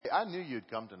I knew you'd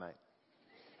come tonight.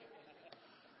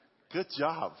 Good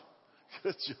job.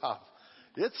 Good job.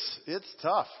 It's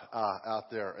tough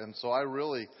out there. And so I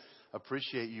really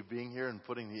appreciate you being here and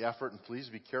putting the effort. And please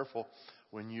be careful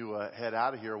when you head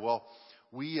out of here. Well,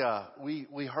 we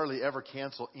hardly ever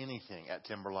cancel anything at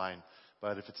Timberline.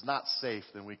 But if it's not safe,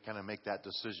 then we kind of make that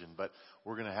decision. But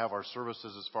we're going to have our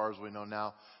services, as far as we know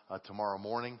now, tomorrow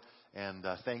morning. And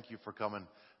thank you for coming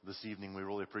this evening. We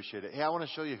really appreciate it. Hey, I want to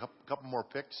show you a couple more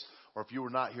pics. Or if you were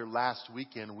not here last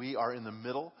weekend, we are in the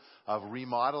middle of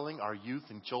remodeling our youth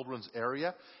and children's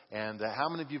area. And how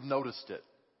many of you have noticed it?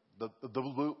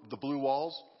 The blue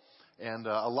walls. And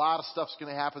a lot of stuff's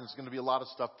going to happen. There's going to be a lot of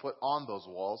stuff put on those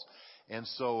walls. And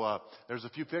so there's a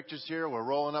few pictures here. We're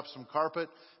rolling up some carpet,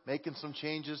 making some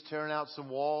changes, tearing out some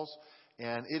walls.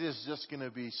 And it is just going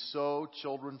to be so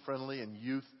children-friendly and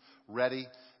youth-ready.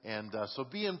 And so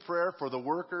be in prayer for the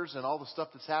workers and all the stuff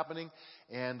that's happening.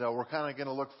 And we're kind of going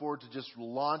to look forward to just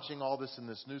launching all this in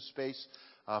this new space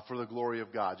for the glory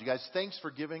of God. You guys, thanks for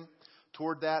giving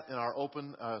toward that in our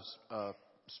Open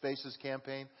Spaces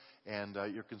campaign. And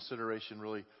your consideration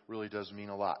really does mean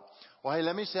a lot. Well, hey,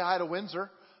 let me say hi to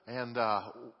Windsor. And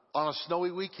on a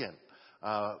snowy weekend,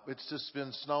 it's just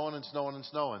been snowing and snowing and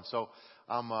snowing. So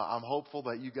I'm hopeful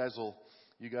that you guys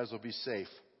will be safe.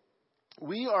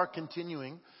 We are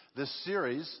continuing this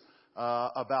series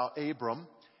about Abram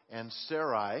and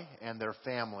Sarai and their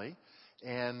family.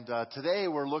 And today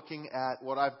we're looking at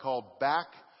what I've called Back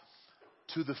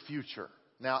to the Future.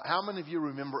 Now, how many of you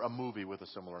remember a movie with a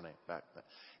similar name back then?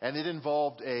 And it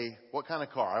involved what kind of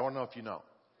car? I want to know if you know.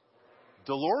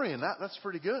 DeLorean, that's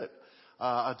pretty good.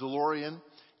 A DeLorean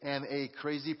and a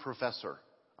crazy professor.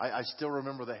 I still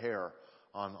remember the hair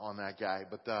on that guy.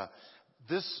 But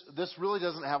this really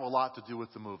doesn't have a lot to do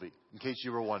with the movie, in case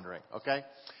you were wondering, okay?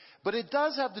 But it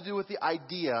does have to do with the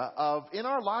idea of, in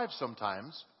our lives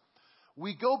sometimes,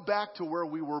 we go back to where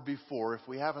we were before if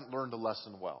we haven't learned a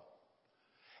lesson well.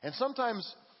 And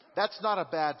sometimes that's not a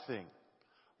bad thing.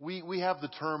 We have the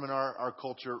term in our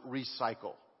culture,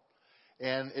 recycle.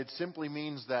 And it simply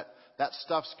means that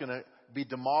stuff's going to be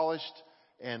demolished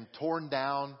and torn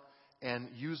down and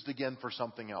used again for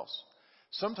something else.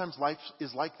 Sometimes life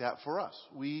is like that for us.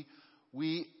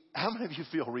 How many of you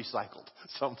feel recycled?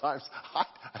 Sometimes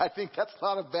I think that's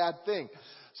not a bad thing.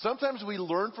 Sometimes we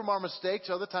learn from our mistakes.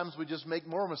 Other times we just make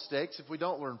more mistakes if we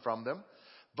don't learn from them.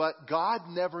 But God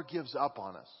never gives up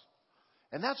on us.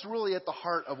 And that's really at the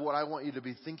heart of what I want you to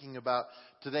be thinking about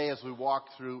today as we walk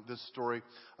through this story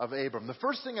of Abram. The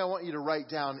first thing I want you to write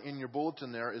down in your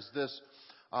bulletin there is this.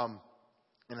 And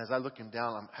as I'm looking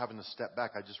down, I'm having to step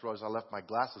back. I just realized I left my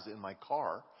glasses in my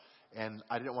car. And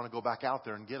I didn't want to go back out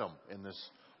there and get them in this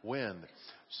wind.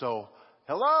 So,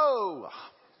 hello!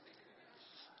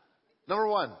 Number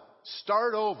one,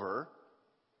 start over,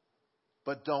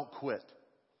 but don't quit.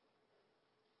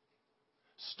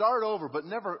 Start over, but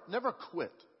never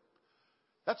quit.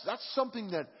 That's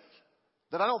something that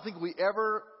I don't think we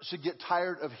ever should get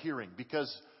tired of hearing,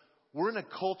 because we're in a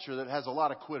culture that has a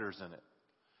lot of quitters in it.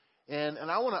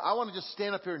 And I want to just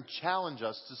stand up here and challenge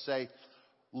us to say,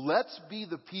 let's be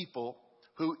the people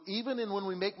who, even when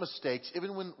we make mistakes,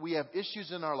 even when we have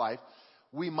issues in our life,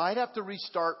 we might have to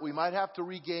restart, we might have to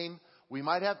regain, we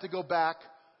might have to go back,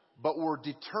 but we're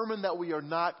determined that we are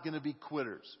not going to be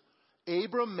quitters.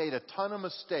 Abram made a ton of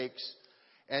mistakes,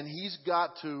 and he's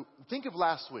got to think of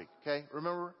last week, okay?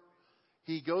 Remember?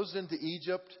 He goes into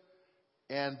Egypt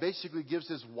and basically gives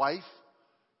his wife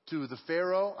to the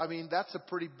Pharaoh. I mean, that's a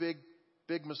pretty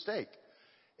big mistake.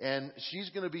 And she's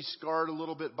going to be scarred a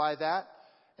little bit by that.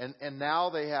 And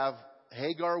now they have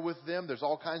Hagar with them. There's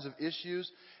all kinds of issues.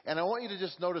 And I want you to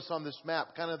just notice on this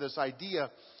map kind of this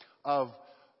idea of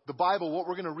the Bible. What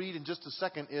we're going to read in just a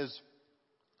second is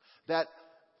that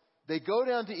they go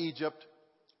down to Egypt,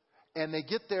 and they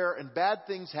get there, and bad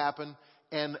things happen,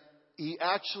 and he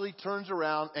actually turns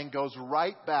around and goes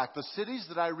right back. The cities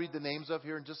that I read the names of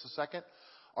here in just a second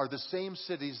are the same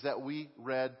cities that we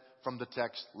read from the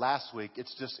text last week.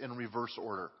 It's just in reverse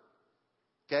order.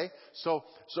 Okay? So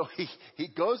he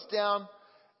goes down,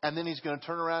 and then he's going to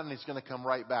turn around, and he's going to come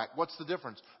right back. What's the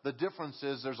difference? The difference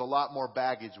is there's a lot more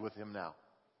baggage with him now.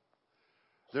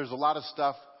 There's a lot of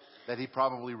stuff that he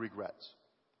probably regrets.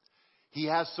 He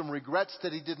has some regrets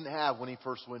that he didn't have when he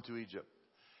first went to Egypt.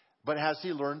 But has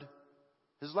he learned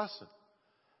his lesson?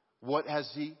 What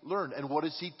has he learned? And what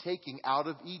is he taking out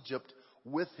of Egypt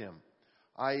with him?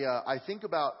 I think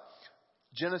about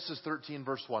Genesis 13,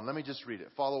 verse 1. Let me just read it.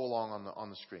 Follow along on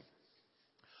the screen.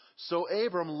 So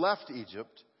Abram left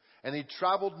Egypt, and he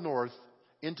traveled north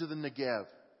into the Negev,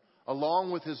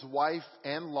 along with his wife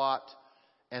and Lot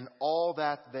and all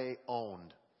that they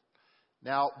owned.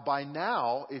 Now, by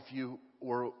now, if you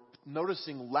were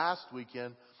noticing last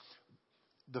weekend,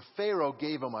 the Pharaoh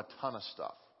gave them a ton of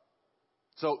stuff.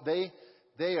 So they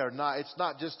are not, it's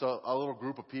not just a little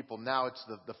group of people. Now it's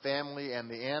the family and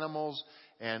the animals.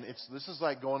 And this is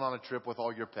like going on a trip with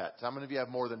all your pets. How many of you have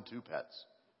more than 2 pets?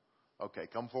 Okay,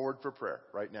 come forward for prayer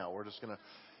right now. We're just going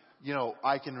to,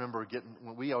 I can remember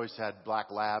when we always had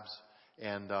black labs.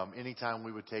 And anytime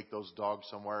we would take those dogs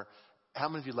somewhere, how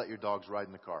many of you let your dogs ride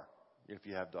in the car? If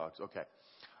you have dogs, okay.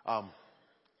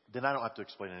 Then I don't have to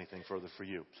explain anything further for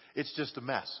you. It's just a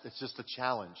mess. It's just a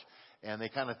challenge. And they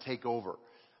kind of take over.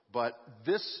 But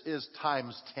this is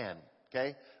times 10,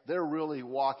 okay? They're really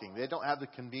walking. They don't have the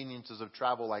conveniences of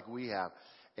travel like we have.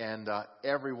 And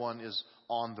everyone is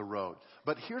on the road.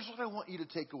 But here's what I want you to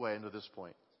take away into this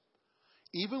point.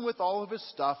 Even with all of his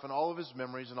stuff and all of his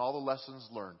memories and all the lessons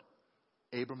learned,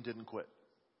 Abram didn't quit.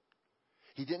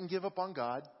 He didn't give up on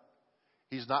God.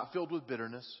 He's not filled with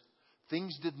bitterness.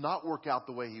 Things did not work out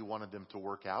the way he wanted them to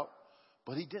work out,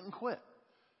 but he didn't quit.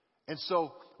 And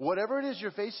so whatever it is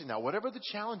you're facing now, whatever the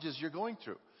challenges you're going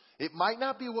through, it might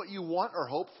not be what you want or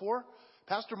hope for.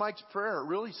 Pastor Mike's prayer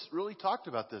really talked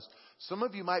about this. Some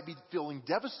of you might be feeling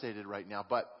devastated right now,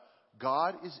 but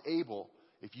God is able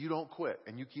if you don't quit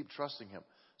and you keep trusting him.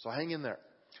 So hang in there.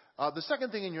 The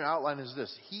second thing in your outline is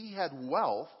this. He had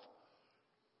wealth,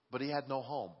 but he had no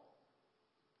home.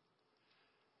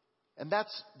 And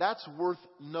that's worth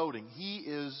noting. He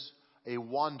is a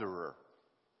wanderer.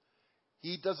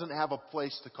 He doesn't have a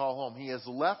place to call home. He has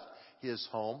left his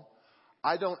home.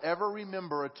 I don't ever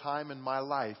remember a time in my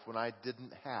life when I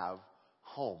didn't have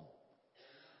home.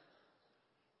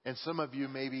 And some of you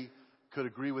maybe could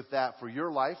agree with that for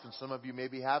your life, and some of you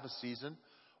maybe have a season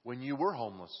when you were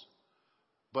homeless.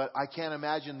 But I can't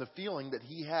imagine the feeling that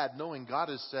he had knowing God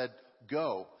has said,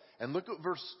 go. And look at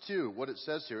verse 2, what it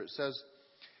says here. It says,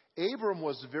 Abram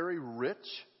was very rich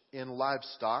in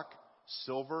livestock,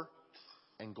 silver,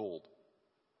 and gold.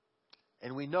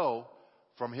 And we know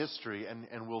from history,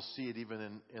 and we'll see it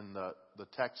even in the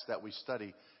text that we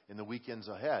study in the weekends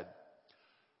ahead,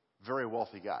 very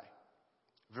wealthy guy,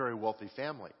 very wealthy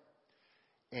family.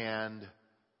 And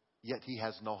yet he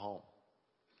has no home.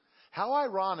 How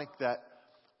ironic that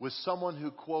with someone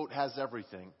who, quote, has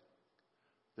everything,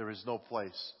 there is no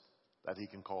place that he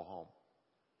can call home.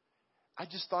 I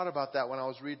just thought about that when I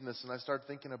was reading this, and I started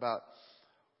thinking about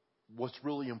what's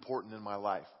really important in my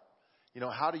life.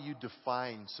 How do you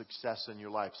define success in your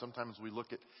life? Sometimes we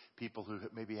look at people who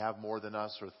maybe have more than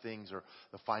us or things or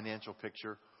the financial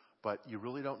picture, but you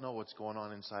really don't know what's going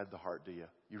on inside the heart, do you?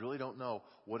 You really don't know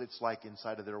what it's like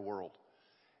inside of their world.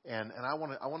 And I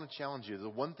want to challenge you. The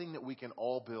one thing that we can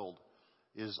all build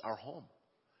is our home.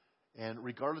 And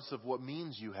regardless of what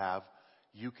means you have,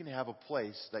 you can have a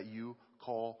place that you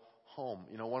call home.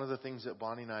 One of the things that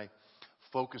Bonnie and I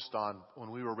focused on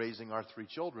when we were raising our 3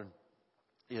 children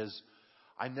is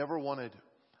I never wanted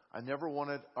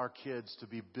our kids to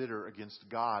be bitter against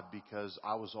God because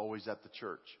I was always at the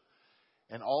church.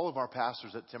 And all of our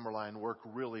pastors at Timberline work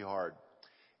really hard.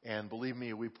 And believe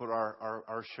me, we put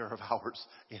our share of hours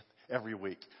in every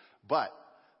week. But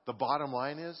the bottom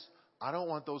line is, I don't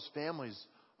want those families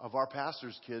of our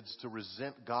pastors' kids to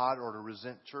resent God or to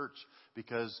resent church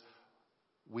because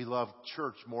we love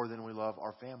church more than we love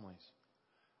our families.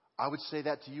 I would say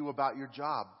that to you about your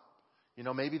job.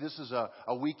 Maybe this is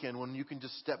a weekend when you can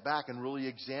just step back and really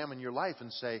examine your life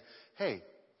and say, hey,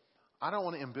 I don't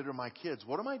want to embitter my kids.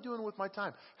 What am I doing with my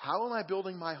time? How am I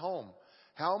building my home?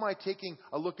 How am I taking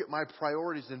a look at my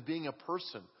priorities and being a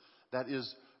person that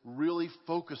is really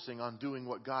focusing on doing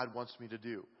what God wants me to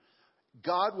do?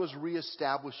 God was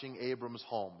reestablishing Abram's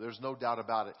home. There's no doubt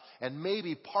about it. And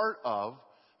maybe part of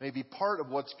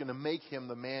what's going to make him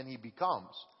the man he becomes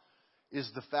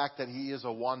is the fact that he is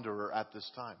a wanderer at this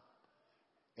time.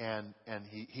 And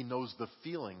he knows the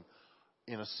feeling,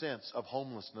 in a sense, of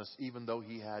homelessness, even though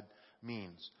he had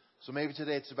means. So maybe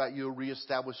today it's about you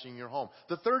reestablishing your home.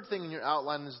 The third thing in your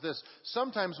outline is this.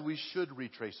 Sometimes we should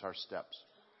retrace our steps.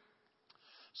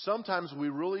 Sometimes we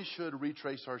really should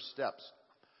retrace our steps.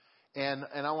 And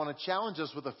I want to challenge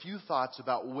us with a few thoughts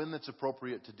about when it's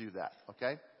appropriate to do that.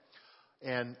 Okay?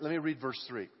 And let me read verse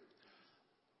 3.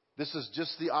 This is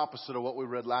just the opposite of what we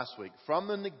read last week. From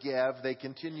the Negev, they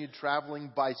continued traveling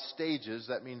by stages,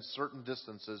 that means certain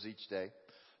distances each day,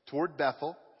 toward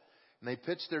Bethel. And they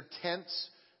pitched their tents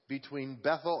between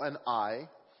Bethel and Ai,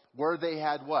 where they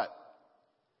had what?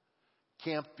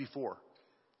 Camped before.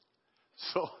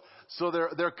 So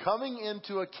they're coming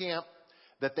into a camp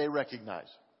that they recognize.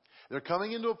 They're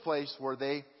coming into a place where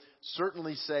they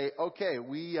certainly say, okay,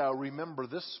 we remember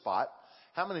this spot.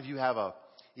 How many of you have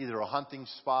either a hunting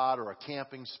spot or a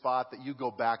camping spot that you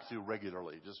go back to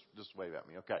regularly. Just wave at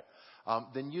me, okay?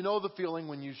 Then you know the feeling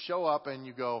when you show up and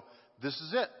you go, this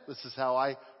is it. This is how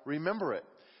I remember it.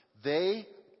 They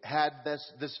had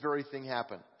this very thing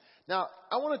happen. Now,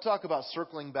 I want to talk about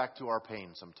circling back to our pain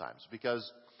sometimes, because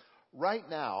right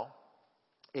now,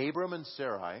 Abram and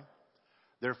Sarai,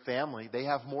 their family, they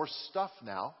have more stuff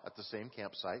now at the same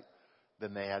campsite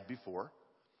than they had before,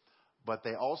 but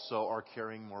they also are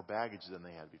carrying more baggage than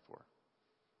they had before.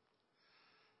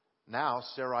 Now,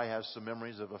 Sarai has some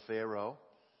memories of a Pharaoh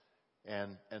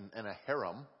and a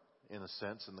harem, in a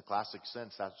sense, in the classic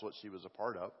sense. That's what she was a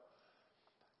part of.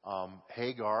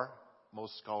 Hagar,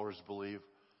 most scholars believe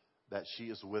that she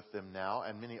is with them now,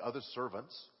 and many other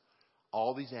servants,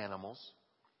 all these animals.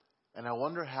 And I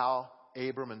wonder how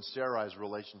Abram and Sarai's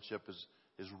relationship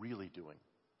is really doing.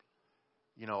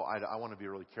 You know, I want to be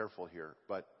really careful here,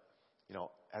 but, you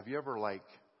know, have you ever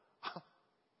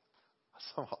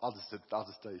I'll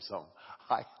just tell you something.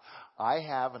 I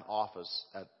have an office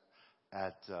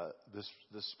at this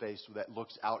space that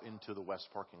looks out into the west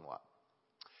parking lot.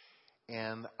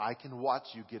 And I can watch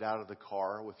you get out of the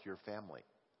car with your family.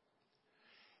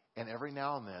 And every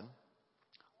now and then,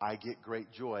 I get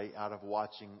great joy out of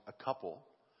watching a couple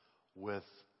with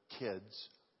kids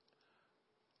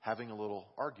having a little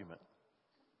argument.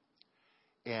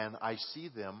 And I see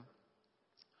them,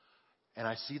 and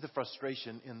I see the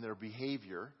frustration in their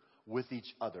behavior with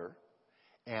each other.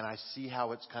 And I see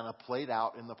how it's kind of played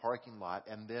out in the parking lot.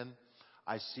 And then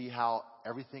I see how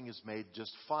everything is made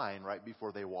just fine right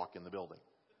before they walk in the building.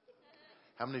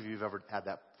 How many of you have ever had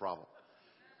that problem?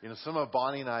 You know, some of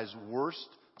Bonnie and I's worst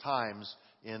times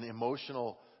in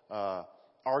emotional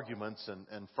arguments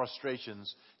and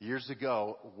frustrations years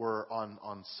ago were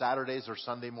on Saturdays or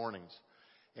Sunday mornings.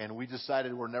 And we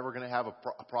decided we're never going to have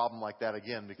a problem like that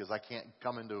again, because I can't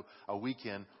come into a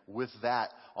weekend with that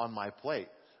on my plate.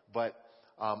 But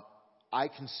I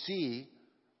can see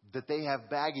that they have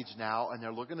baggage now, and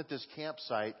they're looking at this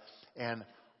campsite, and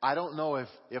I don't know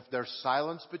if there's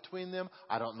silence between them.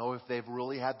 I don't know if they've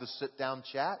really had the sit-down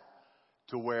chat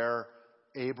to where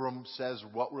Abram says,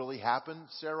 what really happened,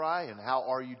 Sarai, and how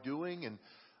are you doing? And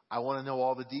I want to know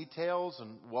all the details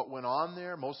and what went on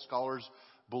there. Most scholars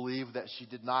believe that she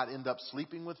did not end up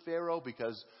sleeping with Pharaoh,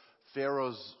 because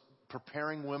Pharaoh's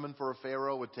preparing women for a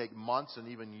Pharaoh would take months and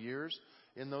even years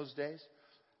in those days.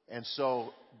 And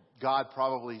so God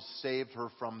probably saved her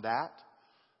from that.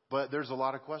 But there's a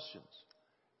lot of questions.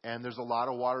 And there's a lot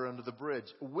of water under the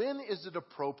bridge. When is it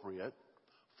appropriate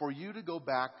for you to go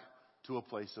back to a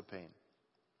place of pain?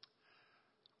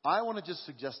 I want to just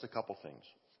suggest a couple things.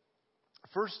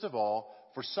 First of all,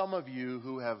 for some of you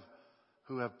who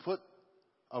have put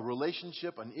a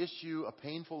relationship, an issue, a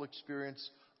painful experience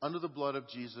under the blood of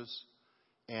Jesus,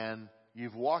 and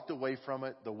you've walked away from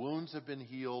it, the wounds have been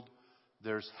healed,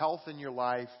 there's health in your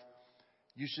life,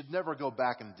 you should never go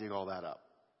back and dig all that up.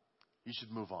 You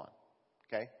should move on.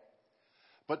 Okay?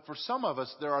 But for some of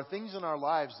us, there are things in our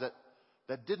lives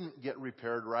that didn't get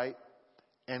repaired right,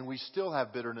 and we still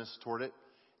have bitterness toward it,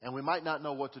 and we might not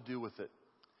know what to do with it.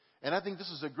 And I think this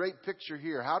is a great picture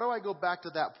here. How do I go back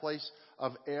to that place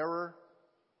of error,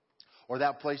 or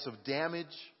that place of damage,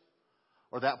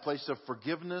 or that place of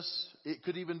forgiveness? It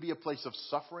could even be a place of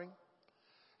suffering.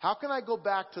 How can I go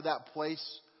back to that place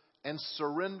and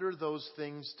surrender those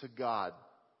things to God?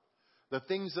 The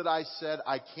things that I said,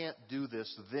 I can't do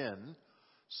this then.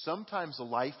 Sometimes a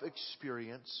life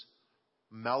experience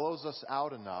mellows us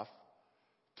out enough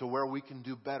to where we can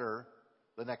do better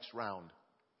the next round.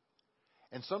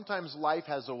 And sometimes life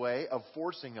has a way of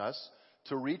forcing us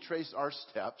to retrace our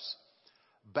steps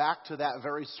back to that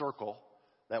very circle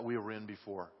that we were in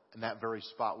before, and that very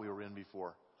spot we were in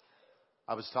before.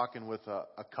 I was talking with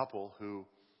a couple who,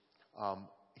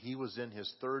 he was in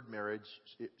his third marriage,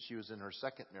 she was in her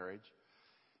second marriage,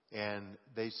 and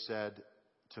they said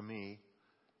to me,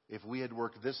 if we had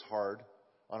worked this hard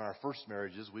on our first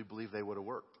marriages, we believe they would have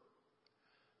worked.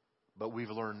 But we've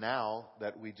learned now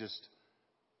that we just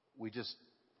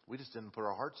didn't put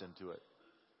our hearts into it.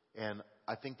 And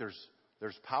I think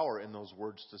there's power in those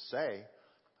words to say,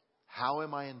 how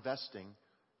am I investing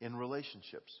in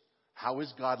relationships? How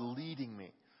is God leading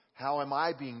me? How am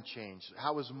I being changed?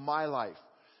 How is my life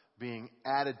being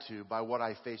added to by what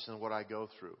I face and what I go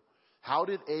through? How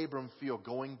did Abram feel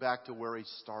going back to where he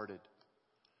started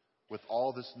with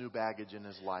all this new baggage in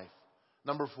his life?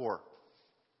 Number 4,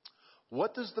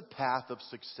 what does the path of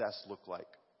success look like?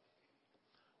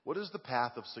 What does the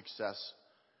path of success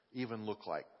even look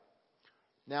like?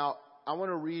 Now, I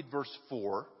want to read verse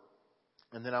 4,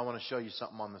 and then I want to show you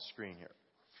something on the screen here.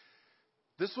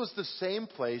 This was the same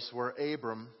place where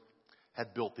Abram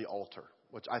had built the altar,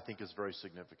 which I think is very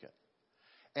significant.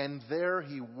 And there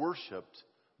he worshiped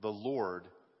the Lord.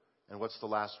 And what's the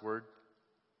last word?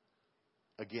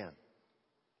 Again.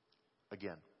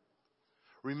 Again.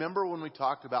 Remember when we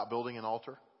talked about building an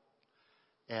altar?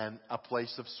 And a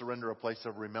place of surrender, a place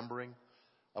of remembering,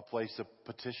 a place of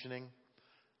petitioning?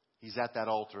 He's at that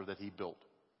altar that he built.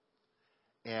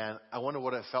 And I wonder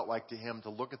what it felt like to him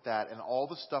to look at that and all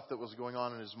the stuff that was going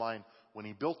on in his mind when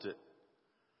he built it.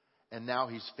 And now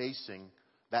he's facing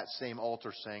that same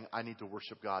altar saying, I need to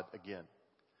worship God again.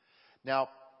 Now,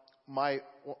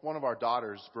 one of our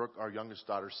daughters, Brooke, our youngest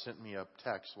daughter, sent me a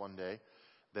text one day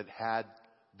that had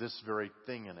this very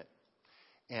thing in it.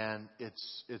 And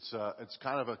it's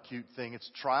kind of a cute thing. It's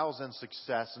trials and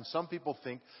success. And some people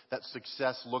think that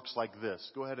success looks like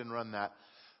this. Go ahead and run that.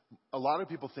 A lot of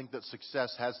people think that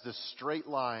success has this straight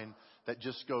line that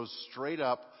just goes straight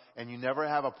up and you never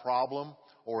have a problem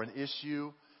or an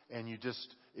issue and it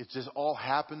just all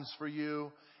happens for you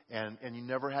and you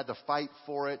never had to fight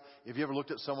for it. If you ever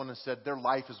looked at someone and said their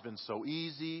life has been so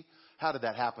easy, how did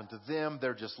that happen to them?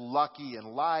 They're just lucky in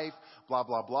life, blah,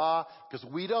 blah, blah. Because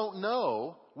we don't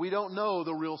know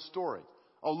the real story.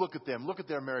 Oh, look at them. Look at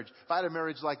their marriage. If I had a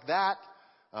marriage like that,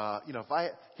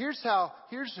 here's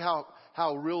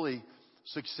how really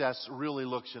success really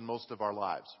looks in most of our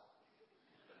lives.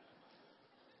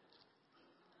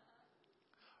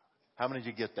 How many of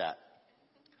you get that?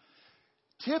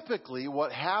 Typically,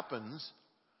 what happens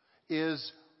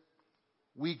is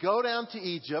we go down to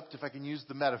Egypt, if I can use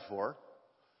the metaphor.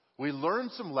 We learn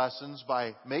some lessons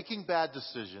by making bad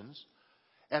decisions,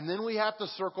 and then we have to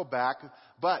circle back.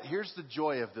 But here's the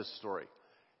joy of this story.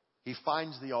 He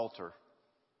finds the altar.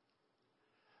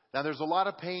 Now, there's a lot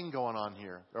of pain going on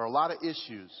here. There are a lot of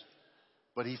issues.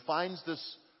 But he finds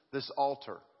this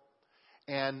altar.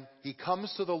 And he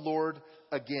comes to the Lord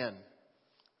again.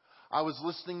 I was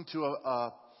listening to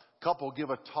a couple give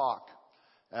a talk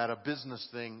at a business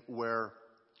thing where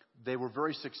they were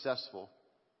very successful.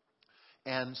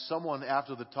 And someone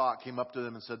after the talk came up to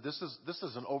them and said, this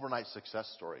is an overnight success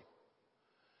story.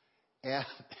 And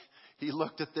he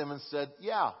looked at them and said,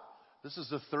 yeah, this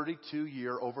is a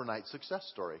 32-year overnight success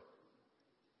story.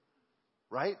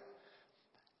 Right?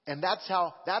 And that's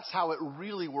how it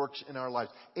really works in our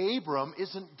lives. Abram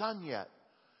isn't done yet.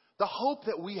 The hope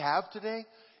that we have today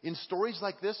in stories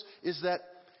like this is that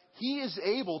he is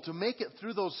able to make it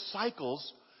through those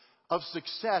cycles of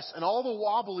success and all the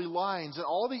wobbly lines and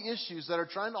all the issues that are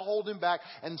trying to hold him back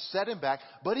and set him back.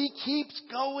 But he keeps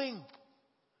going.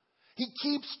 He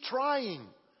keeps trying.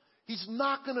 He's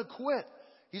not going to quit.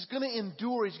 He's going to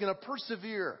endure. He's going to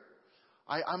persevere.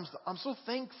 I'm so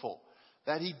thankful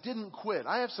that he didn't quit.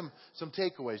 I have some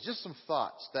takeaways, just some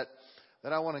thoughts that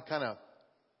I want to kind of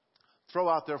throw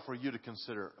out there for you to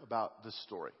consider about this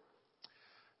story.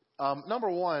 Number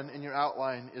one in your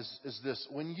outline is this.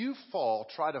 When you fall,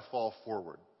 try to fall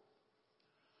forward.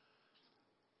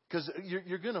 Because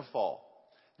you're going to fall.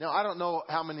 Now, I don't know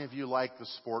how many of you like the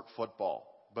sport football,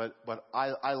 but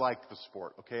I like the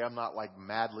sport, okay? I'm not like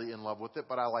madly in love with it,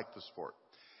 but I like the sport.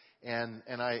 And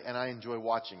I enjoy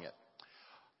watching it.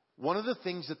 One of the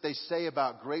things that they say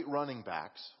about great running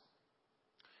backs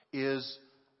is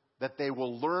that they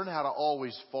will learn how to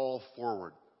always fall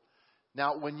forward.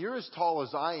 Now, when you're as tall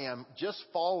as I am, just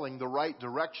falling the right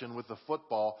direction with the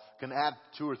football can add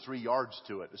 2 or 3 yards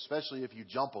to it, especially if you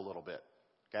jump a little bit.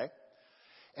 Okay?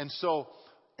 And so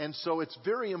it's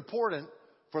very important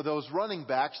for those running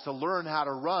backs to learn how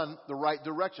to run the right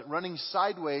direction. Running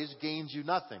sideways gains you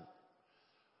nothing.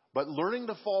 But learning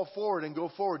to fall forward and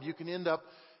go forward, you can end up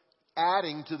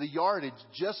adding to the yardage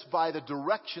just by the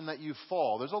direction that you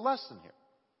fall. There's a lesson here.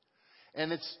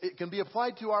 And it can be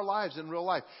applied to our lives in real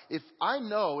life. If I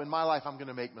know in my life I'm going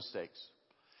to make mistakes,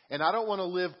 and I don't want to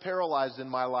live paralyzed in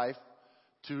my life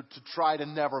to try to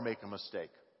never make a mistake.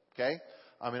 Okay?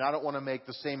 I mean, I don't want to make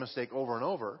the same mistake over and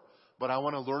over, but I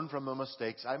want to learn from the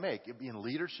mistakes I make. It'd be in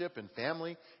leadership, in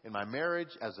family, in my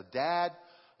marriage, as a dad,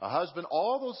 a husband,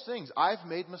 all those things. I've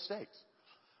made mistakes.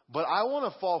 But I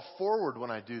want to fall forward when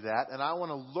I do that, and I want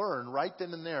to learn right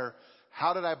then and there,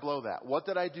 how did I blow that? What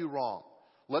did I do wrong?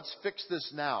 Let's fix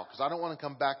this now, because I don't want to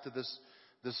come back to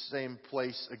this same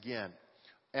place again.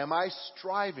 Am I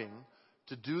striving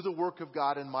to do the work of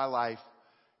God in my life?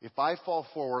 If I fall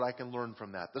forward, I can learn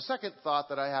from that. The second thought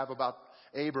that I have about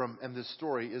Abram and this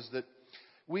story is that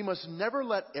we must never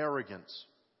let arrogance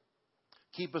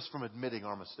keep us from admitting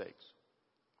our mistakes.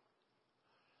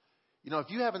 You know, if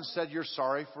you haven't said you're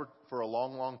sorry for a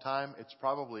long, long time, it's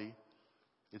probably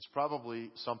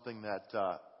something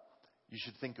that you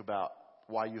should think about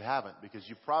why you haven't, because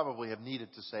you probably have needed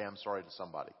to say I'm sorry to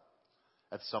somebody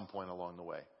at some point along the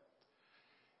way.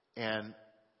 And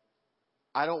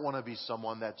I don't want to be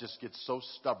someone that just gets so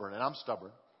stubborn, and I'm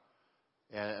stubborn.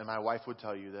 And my wife would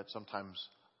tell you that sometimes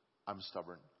I'm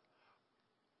stubborn.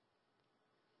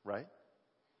 Right?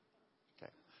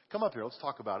 Okay. Come up here. Let's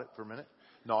talk about it for a minute.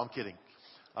 No, I'm kidding.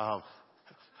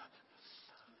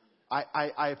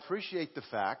 I appreciate the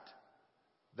fact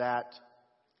that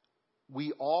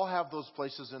we all have those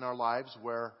places in our lives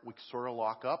where we sort of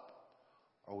lock up,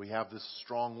 or we have this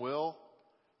strong will.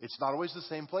 It's not always the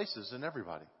same places in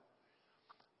everybody.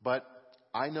 But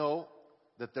I know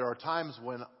that there are times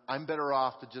when I'm better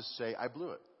off to just say, I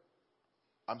blew it.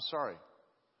 I'm sorry.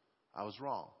 I was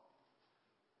wrong.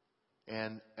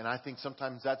 And I think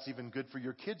sometimes that's even good for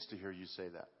your kids to hear you say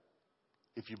that,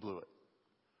 if you blew it.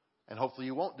 And hopefully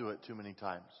you won't do it too many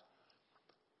times.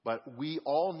 But we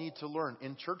all need to learn.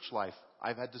 In church life,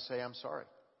 I've had to say I'm sorry.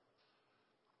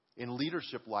 In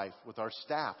leadership life, with our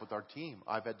staff, with our team,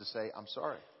 I've had to say I'm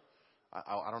sorry.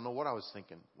 I don't know what I was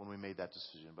thinking when we made that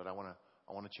decision, but I want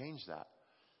to change that.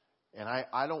 And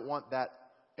I don't want that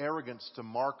arrogance to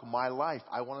mark my life.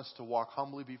 I want us to walk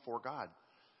humbly before God.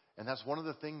 And that's one of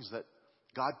the things that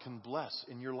God can bless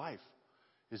in your life,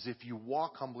 is if you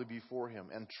walk humbly before Him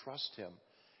and trust Him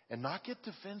and not get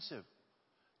defensive.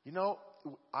 You know,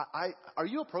 are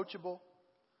you approachable?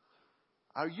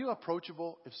 Are you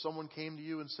approachable if someone came to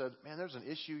you and said, man, there's an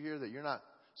issue here that you're not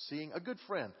seeing? A good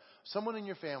friend, someone in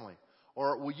your family.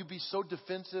 Or will you be so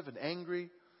defensive and angry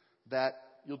that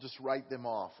you'll just write them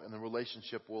off and the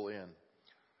relationship will end?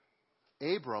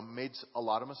 Abram made a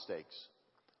lot of mistakes,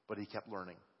 but he kept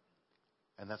learning.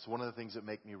 And that's one of the things that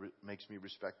makes me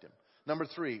respect him. Number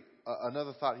 3,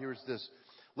 another thought here is this.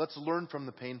 Let's learn from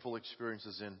the painful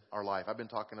experiences in our life. I've been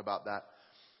talking about that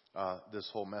this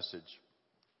whole message.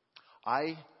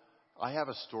 I have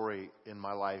a story in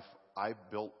my life. I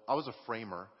was a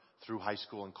framer through high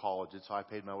school and college. It's how I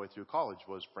paid my way through college,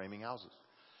 was framing houses.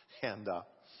 And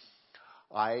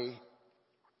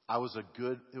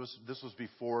this was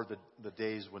before the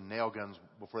days when nail guns,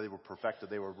 before they were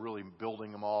perfected. They were really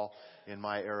building them all in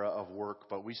my era of work,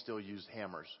 but we still used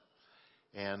hammers.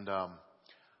 And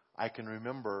I can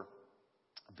remember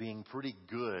being pretty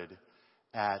good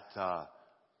at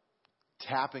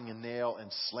tapping a nail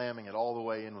and slamming it all the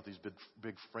way in with these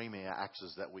big framing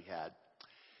axes that we had.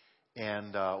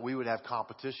 And we would have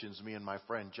competitions, me and my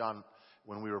friend John,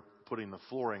 when we were putting the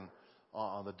flooring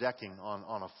on the decking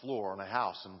on a floor on a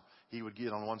house. And he would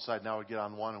get on one side and I would get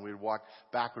on one, and we would walk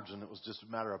backwards, and it was just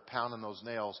a matter of pounding those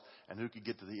nails and who could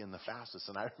get to the end the fastest.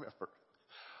 And I remember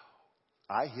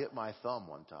I hit my thumb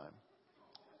one time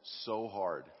so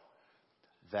hard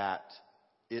that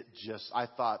I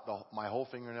thought my whole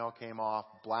fingernail came off,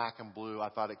 black and blue. I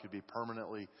thought it could be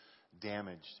permanently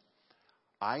damaged.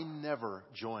 I never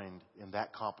joined in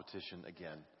that competition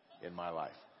again in my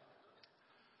life.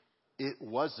 It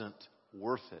wasn't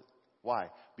worth it. Why?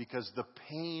 Because the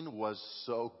pain was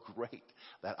so great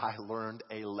that I learned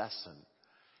a lesson.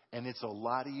 And it's a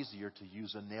lot easier to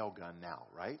use a nail gun now,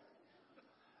 right?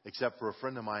 Except for a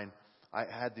friend of mine, I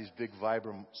had these big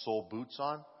Vibram sole boots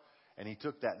on, and he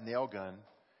took that nail gun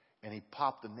and he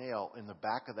popped the nail in the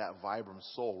back of that Vibram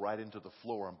sole right into the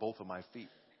floor on both of my feet.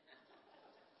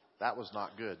 That was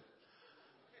not good.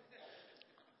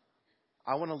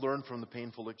 I want to learn from the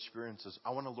painful experiences.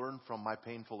 I want to learn from my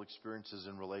painful experiences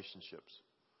in relationships.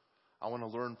 I want to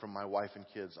learn from my wife and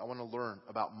kids. I want to learn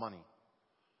about money.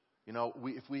 You know,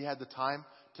 if we had the time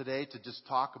today to just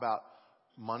talk about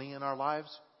money in our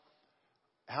lives,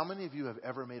 how many of you have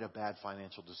ever made a bad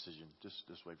financial decision? Just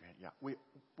wave your hand. Yeah,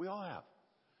 we all have.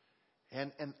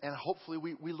 And hopefully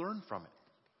we learn from it.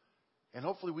 And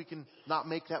hopefully we can not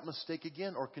make that mistake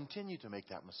again or continue to make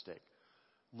that mistake.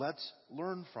 Let's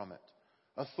learn from it.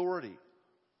 Authority.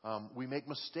 We make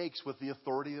mistakes with the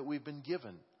authority that we've been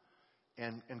given.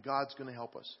 And God's going to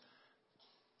help us.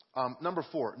 Number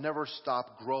 4, never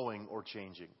stop growing or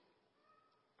changing.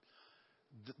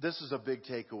 This is a big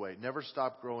takeaway. Never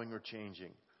stop growing or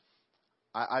changing.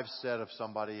 I've said of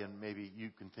somebody, and maybe you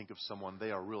can think of someone,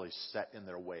 they are really set in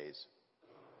their ways.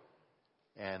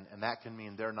 And that can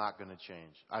mean they're not going to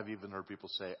change. I've even heard people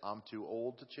say, I'm too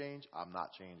old to change. I'm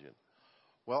not changing.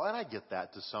 Well, and I get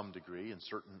that to some degree in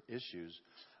certain issues.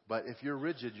 But if you're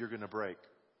rigid, you're going to break.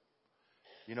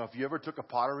 You know, if you ever took a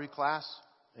pottery class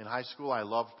in high school, I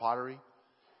loved pottery.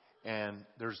 And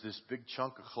there's this big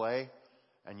chunk of clay.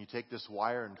 And you take this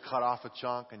wire and cut off a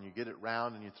chunk and you get it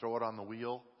round and you throw it on the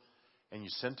wheel. And you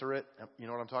center it. You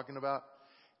know what I'm talking about?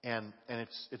 And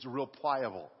it's real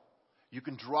pliable. You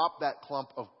can drop that clump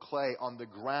of clay on the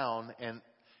ground and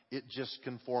it just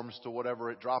conforms to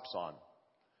whatever it drops on.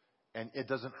 And it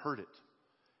doesn't hurt it.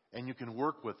 And you can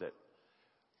work with it.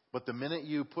 But the minute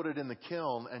you put it in the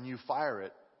kiln and you fire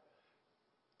it,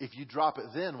 if you drop it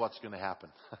then, what's going to happen?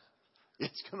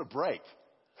 It's going to break.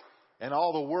 And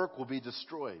all the work will be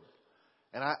destroyed.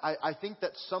 And I think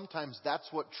that sometimes that's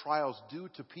what trials do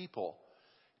to people,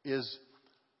 is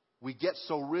we get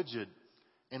so rigid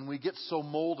and we get so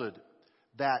molded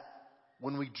that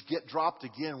when we get dropped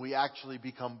again, we actually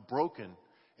become broken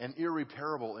and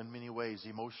irreparable in many ways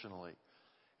emotionally.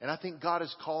 And I think God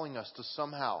is calling us to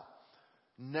somehow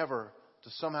never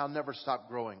stop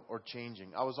growing or changing.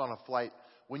 I was on a flight.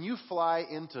 When you fly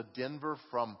into Denver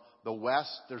from the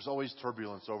west, there's always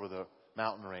turbulence over the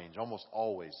mountain range, almost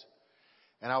always.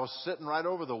 And I was sitting right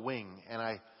over the wing,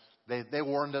 and they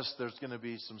warned us there's going to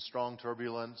be some strong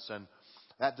turbulence, and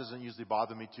that doesn't usually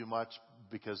bother me too much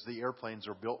because the airplanes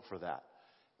are built for that.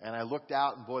 And I looked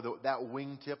out, and boy, that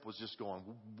wingtip was just going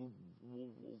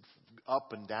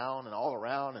up and down and all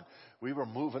around, and we were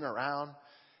moving around.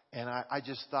 And I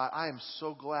just thought, I am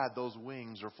so glad those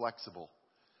wings are flexible,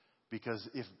 because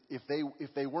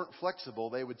if they weren't flexible,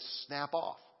 they would snap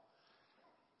off,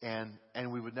 and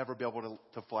we would never be able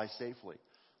to fly safely.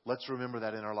 Let's remember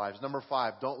that in our lives. Number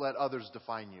 5, don't let others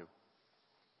define you.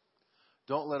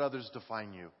 Don't let others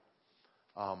define you.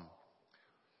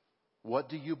 What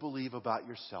do you believe about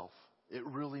yourself? It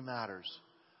really matters.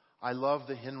 I love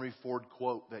the Henry Ford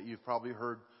quote that you've probably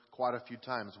heard quite a few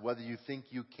times. Whether you think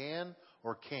you can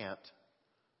or can't,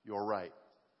 you're right.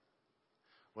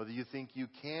 Whether you think you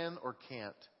can or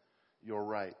can't, you're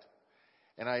right.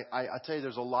 And I tell you,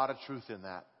 there's a lot of truth in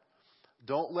that.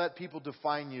 Don't let people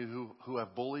define you who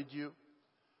have bullied you.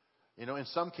 You know, in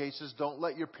some cases, don't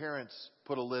let your parents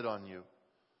put a lid on you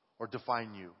or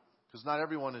define you, because not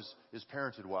everyone is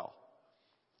parented well.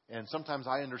 And sometimes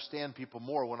I understand people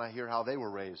more when I hear how they were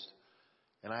raised,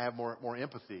 and I have more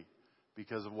empathy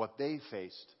because of what they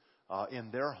faced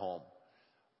in their home.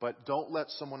 But don't let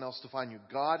someone else define you.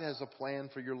 God has a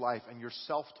plan for your life, and your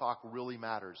self-talk really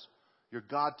matters. Your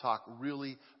God talk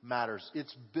really matters.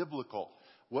 It's biblical.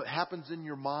 What happens in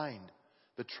your mind,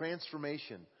 the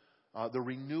transformation, the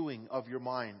renewing of your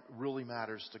mind really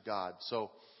matters to God.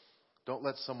 So don't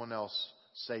let someone else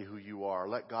say who you are.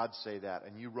 Let God say that,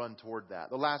 and you run toward that.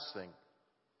 The last thing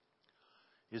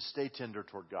is stay tender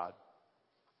toward God.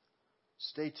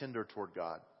 Stay tender toward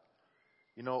God.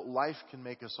 You know, life can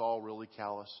make us all really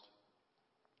calloused.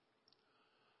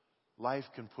 Life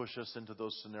can push us into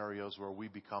those scenarios where we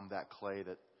become that clay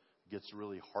that gets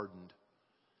really hardened.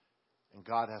 And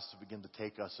God has to begin to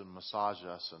take us and massage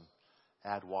us and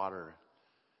add water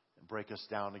and break us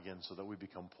down again so that we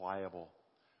become pliable.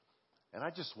 And I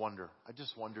just wonder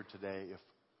today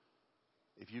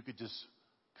if you could just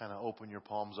kind of open your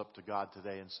palms up to God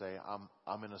today and say,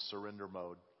 I'm in a surrender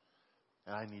mode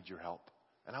and I need your help.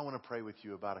 And I want to pray with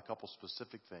you about a couple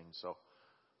specific things. So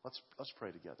let's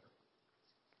pray together.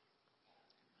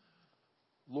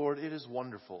 Lord, it is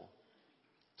wonderful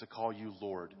to call you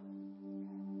Lord.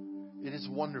 It is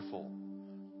wonderful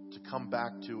to come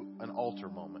back to an altar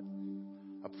moment,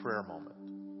 a prayer moment.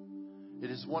 It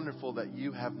is wonderful that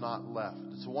you have not left.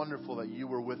 It's wonderful that you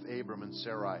were with Abram and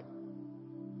Sarai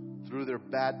through their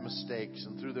bad mistakes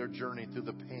and through their journey, through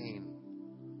the pain.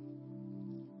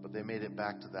 But they made it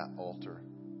back to that altar.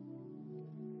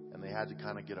 And they had to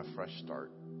kind of get a fresh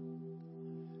start.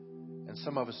 And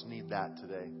some of us need that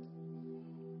today.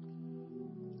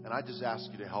 And I just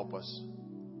ask you to help us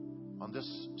on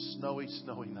this snowy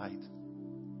night.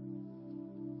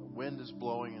 The wind is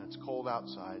blowing and it's cold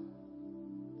outside.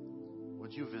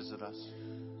 Would you visit us?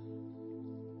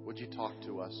 Would you talk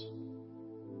to us?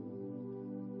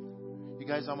 You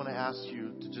guys, I'm going to ask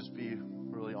you to just be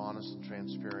really honest and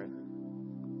transparent.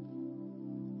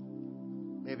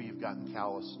 Maybe you've gotten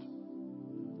calloused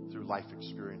through life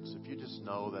experience. If you just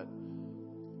know that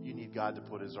you need God to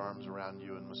put His arms around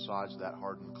you and massage that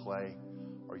hardened clay,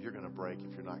 or you're going to break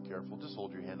if you're not careful, just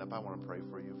hold your hand up. I want to pray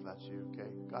for you if that's you, okay?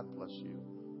 God bless you.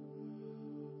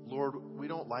 Lord, we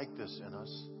don't like this in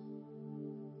us.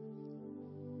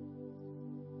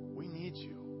 We need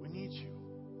you. We need you.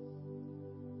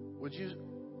 Would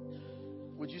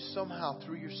you somehow,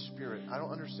 through your Spirit, I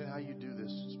don't understand how you do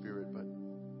this, Spirit, but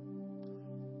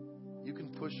you can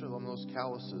push on those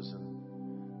calluses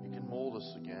and you can mold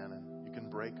us again and you can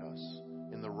break us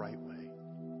in the right way.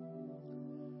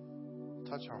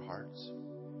 Touch our hearts.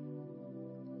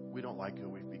 We don't like who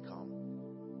we've become.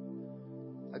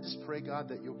 I just pray, God,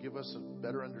 that you'll give us a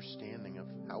better understanding of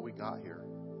how we got here.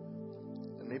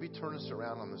 And maybe turn us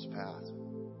around on this path.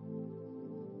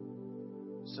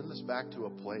 Send us back to a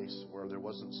place where there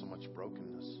wasn't so much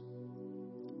brokenness.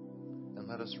 and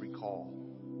let us recall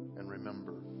and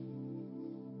remember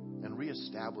and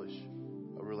reestablish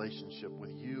a relationship with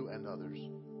you and others.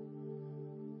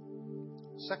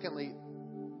 Secondly,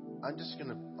 I'm just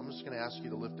gonna ask you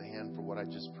to lift a hand for what I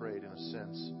just prayed in a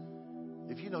sense.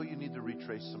 If you know you need to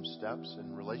retrace some steps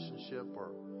in relationship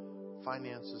or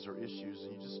finances or issues,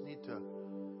 and you just need to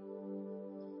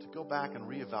go back and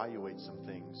reevaluate some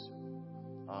things,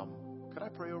 could I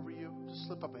pray over you? Just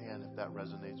slip up a hand if that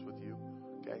resonates with you.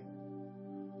 Okay.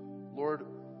 Lord,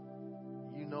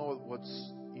 you know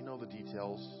the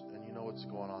details, and you know what's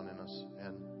going on in us.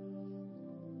 And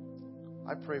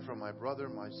I pray for my brother,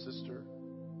 my sister.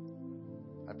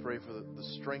 I pray for the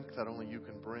strength that only you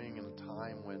can bring in a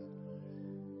time when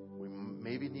we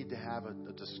maybe need to have a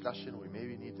discussion. We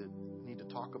maybe need to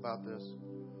talk about this.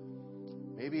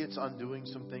 Maybe it's undoing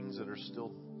some things that are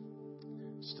still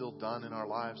done in our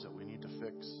lives that we need to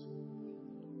fix.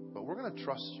 But we're going to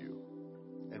trust you,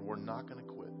 and we're not going to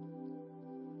quit.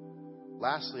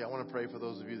 Lastly, I want to pray for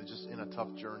those of you that are just in a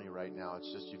tough journey right now.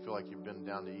 It's just you feel like you've been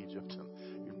down to Egypt and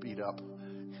you're beat up,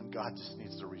 and God just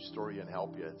needs to restore you and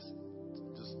help you.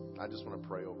 I just want to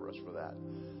pray over us for that.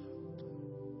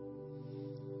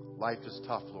 Life is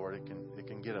tough, Lord. It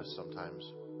can get us sometimes.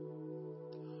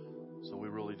 So we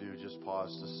really do just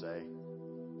pause to say,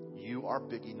 you are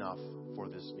big enough for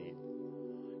this need.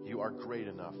 You are great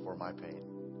enough for my pain.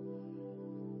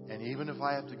 And even if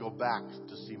I have to go back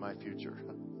to see my future,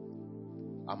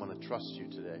 I'm going to trust you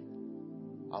today.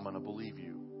 I'm going to believe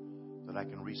you that I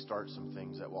can restart some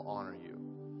things that will honor you.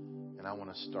 And I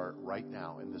want to start right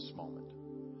now in this moment.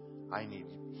 I need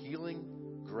healing,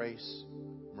 grace,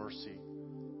 mercy,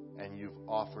 and you've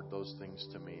offered those things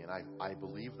to me. And I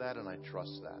believe that and I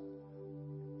trust that.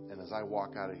 And as I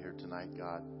walk out of here tonight,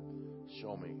 God,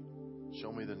 show me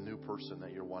the new person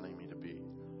that you're wanting me to be,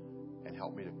 and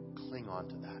help me to cling on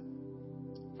to that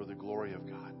for the glory of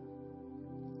God.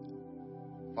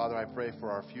 Father, I pray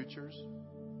for our futures.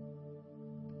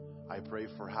 I pray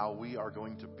for how we are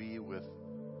going to be with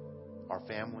our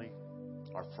family,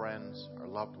 our friends, our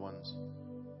loved ones,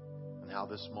 and how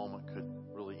this moment could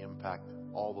really impact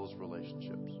all those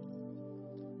relationships.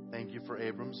 Thank you for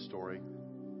Abram's story,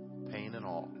 pain and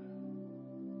all.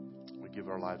 We give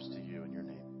our lives to you in your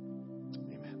name.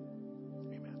 Amen.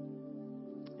 Amen.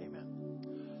 Amen.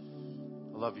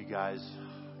 I love you guys,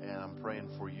 and I'm praying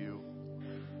for you,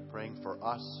 praying for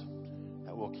us,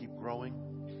 that we'll keep growing.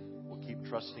 We'll keep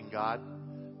trusting God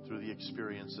through the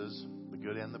experiences, the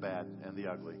good and the bad and the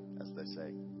ugly, as they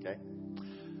say. Okay?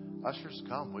 Ushers,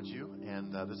 come, would you?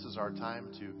 And this is our time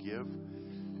to give.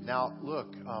 Now,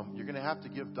 look, you're going to have to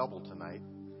give double tonight.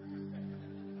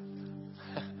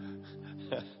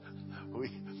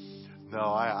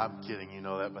 I'm kidding, you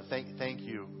know that. But thank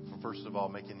you for, first of all,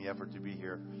 making the effort to be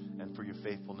here, and for your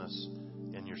faithfulness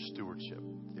in your stewardship.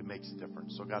 It makes a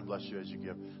difference. So God bless you as you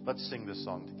give. Let's sing this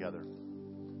song together.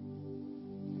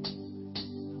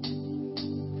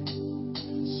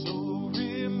 So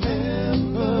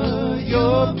remember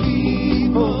your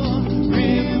people,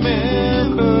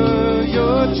 remember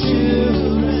your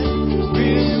children,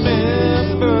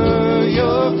 remember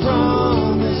your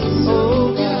promise,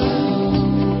 oh God.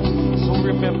 So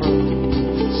remember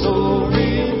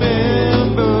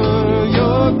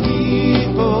your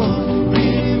people,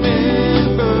 remember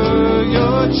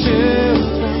your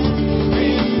children,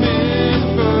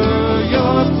 remember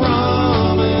your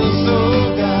promise,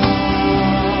 oh God.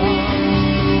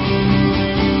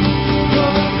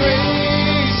 Your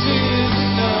grace is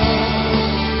enough.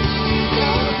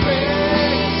 Your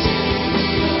grace is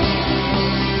enough.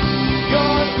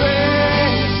 Your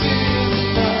grace is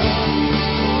enough.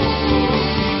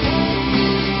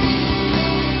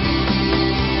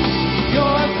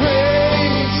 Your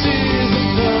grace is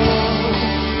enough.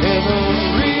 Heaven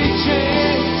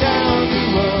reaching down to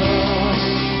us.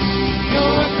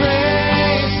 Your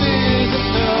grace is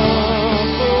enough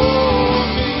for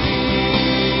me.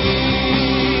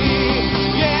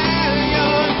 Yeah,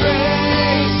 your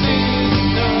grace is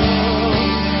enough.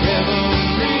 Heaven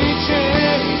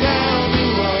reaching down to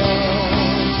us.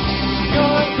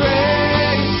 Your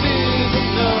grace is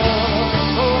enough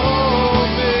for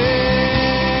me.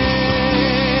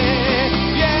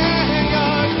 Yeah,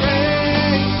 your grace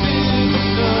is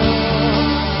enough.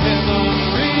 Heaven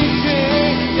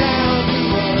reaching down to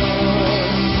us.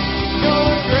 Your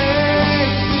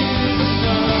grace is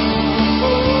enough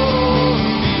for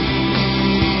me.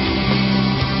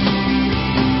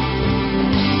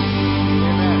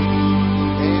 Amen.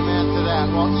 Amen to that.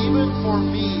 Well, even for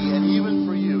me and even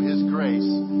for you, His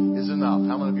grace is enough.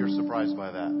 How many of you are surprised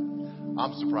by that?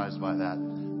 I'm surprised by that.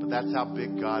 But that's how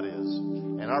big God is.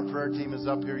 And our prayer team is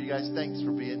up here. You guys, thanks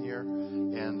for being here.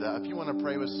 And if you want to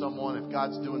pray with someone, if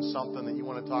God's doing something that you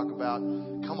want to talk about,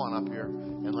 come on up here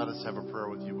and let us have a prayer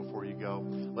with you before you go.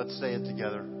 Let's say it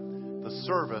together. The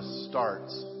service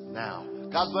starts now.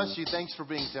 God bless you. Thanks for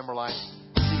being Timberline.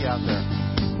 See you out there.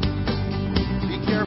 Be careful.